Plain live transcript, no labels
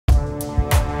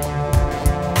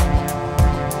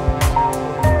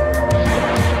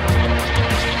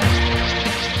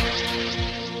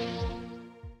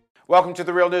Welcome to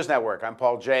the Real News Network. I'm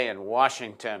Paul Jay in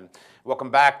Washington. Welcome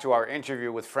back to our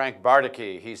interview with Frank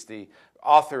Bardacke. He's the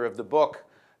author of the book,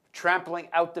 Trampling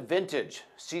Out the Vintage,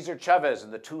 Cesar Chavez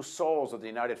and the Two Souls of the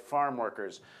United Farm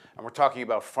Workers. And we're talking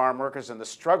about farm workers and the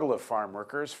struggle of farm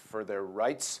workers for their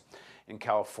rights in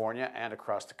California and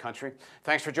across the country.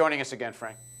 Thanks for joining us again,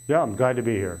 Frank. Yeah, I'm glad to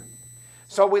be here.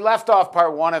 So we left off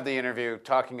part one of the interview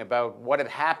talking about what had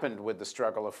happened with the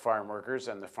struggle of farm workers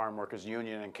and the Farm Workers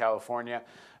Union in California.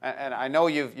 And I know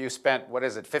you've spent,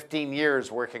 15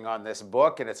 years working on this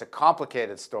book, and it's a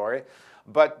complicated story.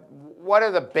 But what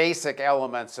are the basic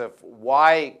elements of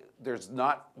why there's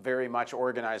not very much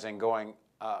organizing going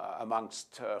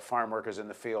amongst farm workers in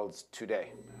the fields today?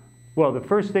 Well, the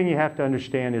first thing you have to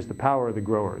understand is the power of the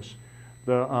growers.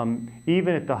 Even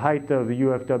at the height of the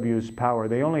UFW's power,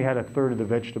 they only had a third of the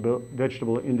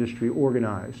vegetable industry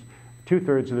organized.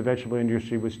 Two-thirds of the vegetable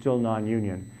industry was still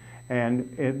non-union.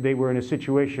 And they were in a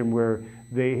situation where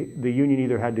the union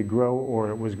either had to grow or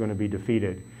it was going to be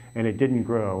defeated. And it didn't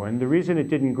grow. And the reason it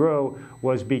didn't grow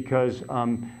was because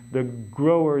the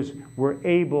growers were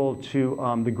able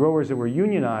to, the growers that were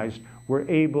unionized were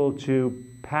able to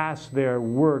pass their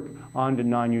work on to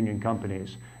non-union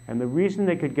companies. And the reason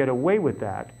they could get away with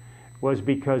that was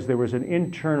because there was an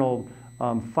internal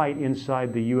fight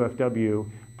inside the UFW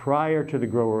prior to the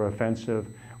grower offensive,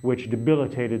 which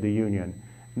debilitated the union.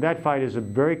 And that fight is a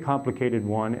very complicated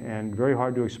one and very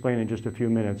hard to explain in just a few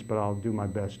minutes, but I'll do my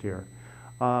best here.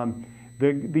 The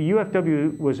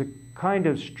UFW was a kind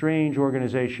of strange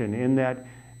organization in that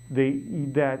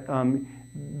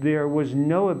there was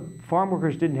no, farm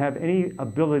workers didn't have any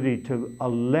ability to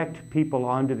elect people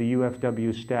onto the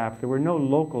UFW staff. There were no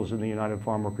locals in the United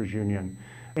Farm Workers Union.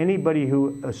 Anybody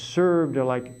who served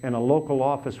like in a local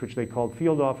office, which they called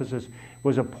field offices,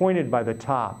 was appointed by the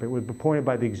top. It was appointed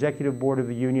by the executive board of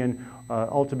the union,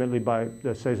 ultimately by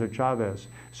Cesar Chavez.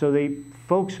 So the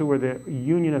folks who were the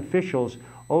union officials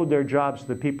owed their jobs to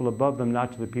the people above them,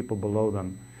 not to the people below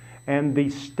them. And the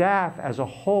staff as a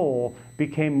whole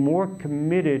became more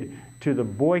committed to the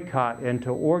boycott and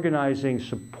to organizing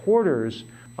supporters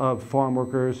of farm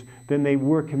workers than they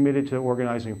were committed to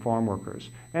organizing farm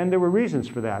workers. And there were reasons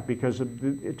for that, because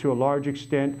to a large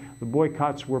extent, the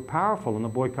boycotts were powerful and the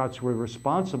boycotts were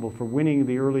responsible for winning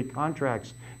the early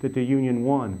contracts that the union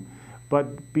won.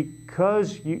 But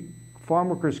because farm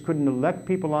workers couldn't elect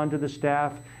people onto the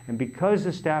staff, and because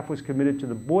the staff was committed to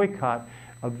the boycott,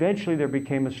 eventually there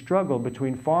became a struggle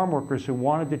between farm workers who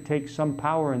wanted to take some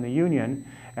power in the union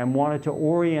and wanted to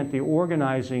orient the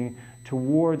organizing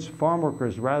towards farm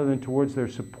workers rather than towards their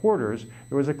supporters.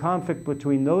 There was a conflict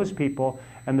between those people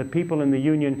and the people in the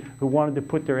union who wanted to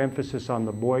put their emphasis on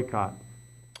the boycott.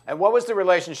 And what was the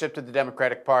relationship to the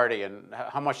Democratic Party, and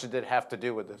how much did it have to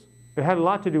do with this? It had a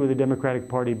lot to do with the Democratic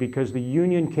Party because the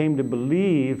union came to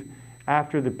believe,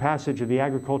 after the passage of the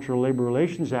Agricultural Labor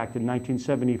Relations Act in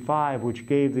 1975, which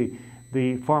gave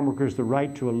the farm workers the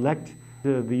right to elect the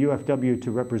UFW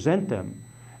to represent them.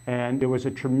 And there was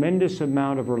a tremendous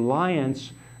amount of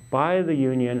reliance by the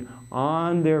union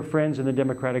on their friends in the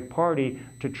Democratic Party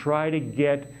to try to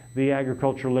get the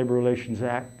Agricultural Labor Relations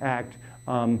Act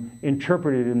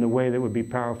interpreted in the way that would be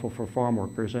powerful for farm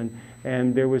workers.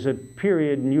 And there was a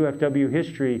period in UFW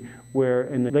history where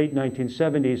in the late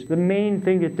 1970s, the main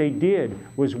thing that they did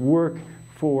was work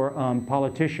for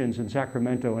politicians in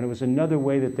Sacramento, and it was another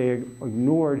way that they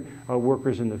ignored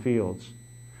workers in the fields.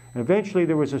 And eventually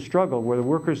there was a struggle where the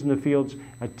workers in the fields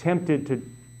attempted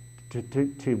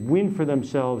to win for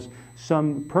themselves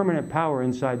some permanent power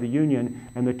inside the union,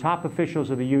 and the top officials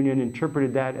of the union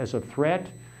interpreted that as a threat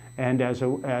and as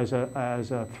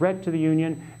a threat to the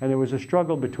union, and there was a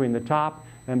struggle between the top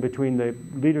and between the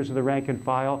leaders of the rank and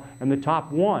file, and the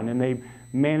top won, and they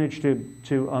managed to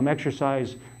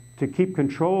keep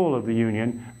control of the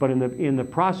union, but in the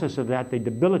process of that, they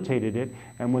debilitated it.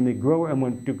 And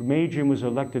when Duke Magian was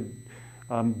elected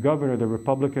governor, the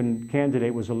Republican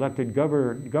candidate was elected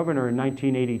governor in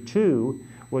 1982,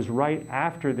 was right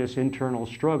after this internal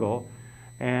struggle,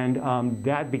 and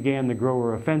that began the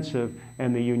grower offensive,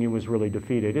 and the union was really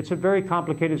defeated. It's a very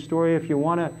complicated story. If you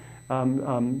want to,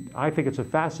 I think it's a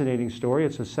fascinating story.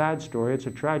 It's a sad story. It's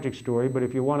a tragic story. But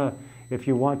if you want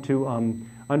to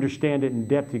understand it in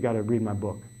depth, you got to read my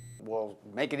book. We'll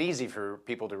make it easy for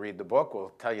people to read the book.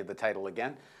 We'll tell you the title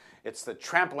again. It's the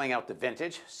Trampling Out the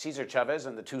Vintage, Cesar Chavez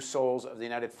and the Two Souls of the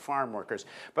United Farm Workers.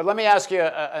 But let me ask you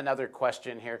another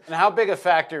question here. And how big a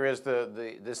factor is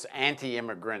this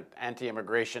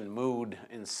anti-immigration mood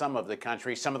in some of the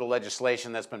country, some of the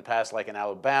legislation that's been passed like in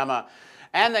Alabama,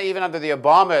 and even under the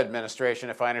Obama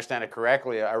administration, if I understand it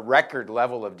correctly, a record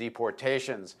level of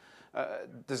deportations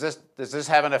Does this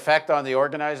have an effect on the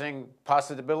organizing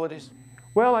possibilities?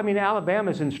 Well, I mean, Alabama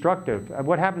is instructive.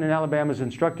 What happened in Alabama is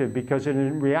instructive because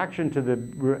in reaction to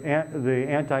the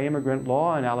anti-immigrant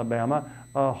law in Alabama,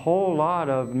 a whole lot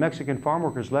of Mexican farm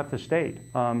workers left the state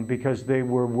because they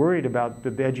were worried about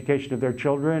the education of their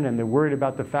children, and they're worried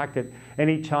about the fact that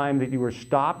any time that you were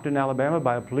stopped in Alabama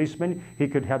by a policeman, he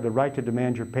could have the right to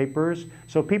demand your papers.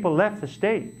 So people left the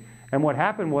state. And what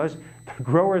happened was the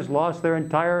growers lost their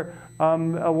entire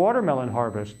watermelon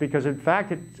harvest because, in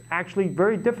fact, it's actually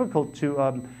very difficult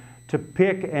to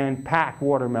pick and pack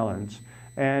watermelons.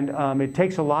 And it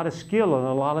takes a lot of skill and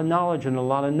a lot of knowledge and a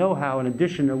lot of know-how, in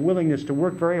addition to a willingness to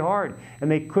work very hard.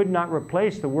 And they could not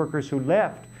replace the workers who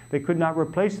left. They could not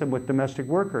replace them with domestic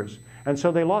workers. And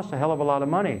so they lost a hell of a lot of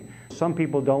money. Some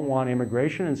people don't want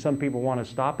immigration and some people want to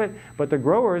stop it. But the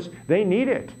growers, they need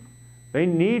it. They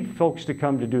need folks to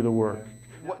come to do the work.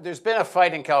 There's been a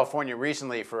fight in California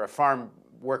recently for a farm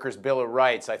workers' Bill of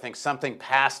Rights. I think something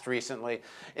passed recently.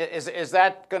 Is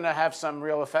that going to have some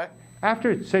real effect?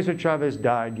 After Cesar Chavez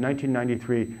died in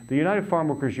 1993, the United Farm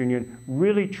Workers Union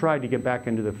really tried to get back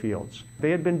into the fields.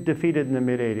 They had been defeated in the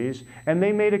mid-'80s, and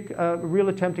they made a real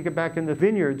attempt to get back in the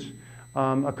vineyards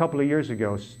a couple of years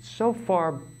ago. So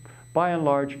far, by and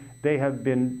large, they have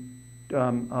been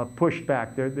pushed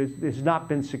back. It's not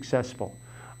been successful.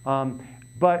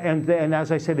 And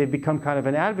as I said, they've become kind of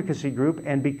an advocacy group,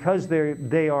 and because they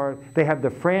have the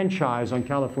franchise on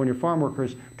California farm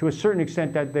workers, to a certain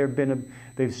extent that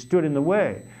they've stood in the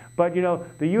way. But you know,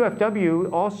 the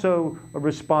UFW also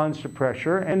responds to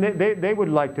pressure, and they would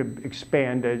like to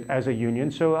expand as a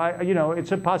union. So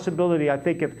it's a possibility. I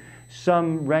think if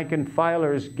some rank and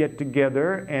filers get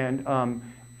together and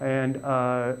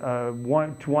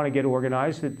want to get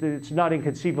organized, it's not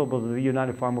inconceivable that the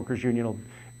United Farm Workers Union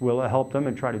will help them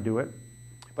and try to do it.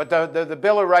 But the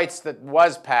Bill of Rights that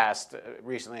was passed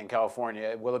recently in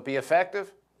California, will it be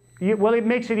effective? Well, it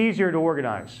makes it easier to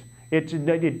organize. It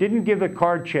didn't give a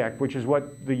card check, which is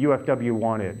what the UFW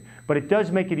wanted, but it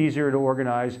does make it easier to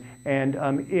organize.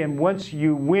 And once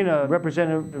you win a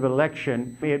representative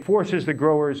election, it forces the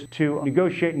growers to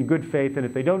negotiate in good faith, and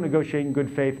if they don't negotiate in good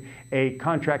faith, a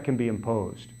contract can be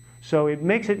imposed. So it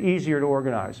makes it easier to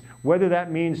organize. Whether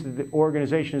that means that the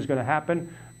organization is going to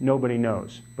happen, nobody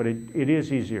knows, but it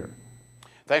is easier.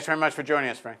 Thanks very much for joining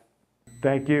us, Frank.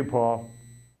 Thank you, Paul.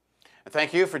 And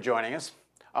thank you for joining us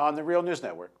on the Real News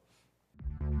Network.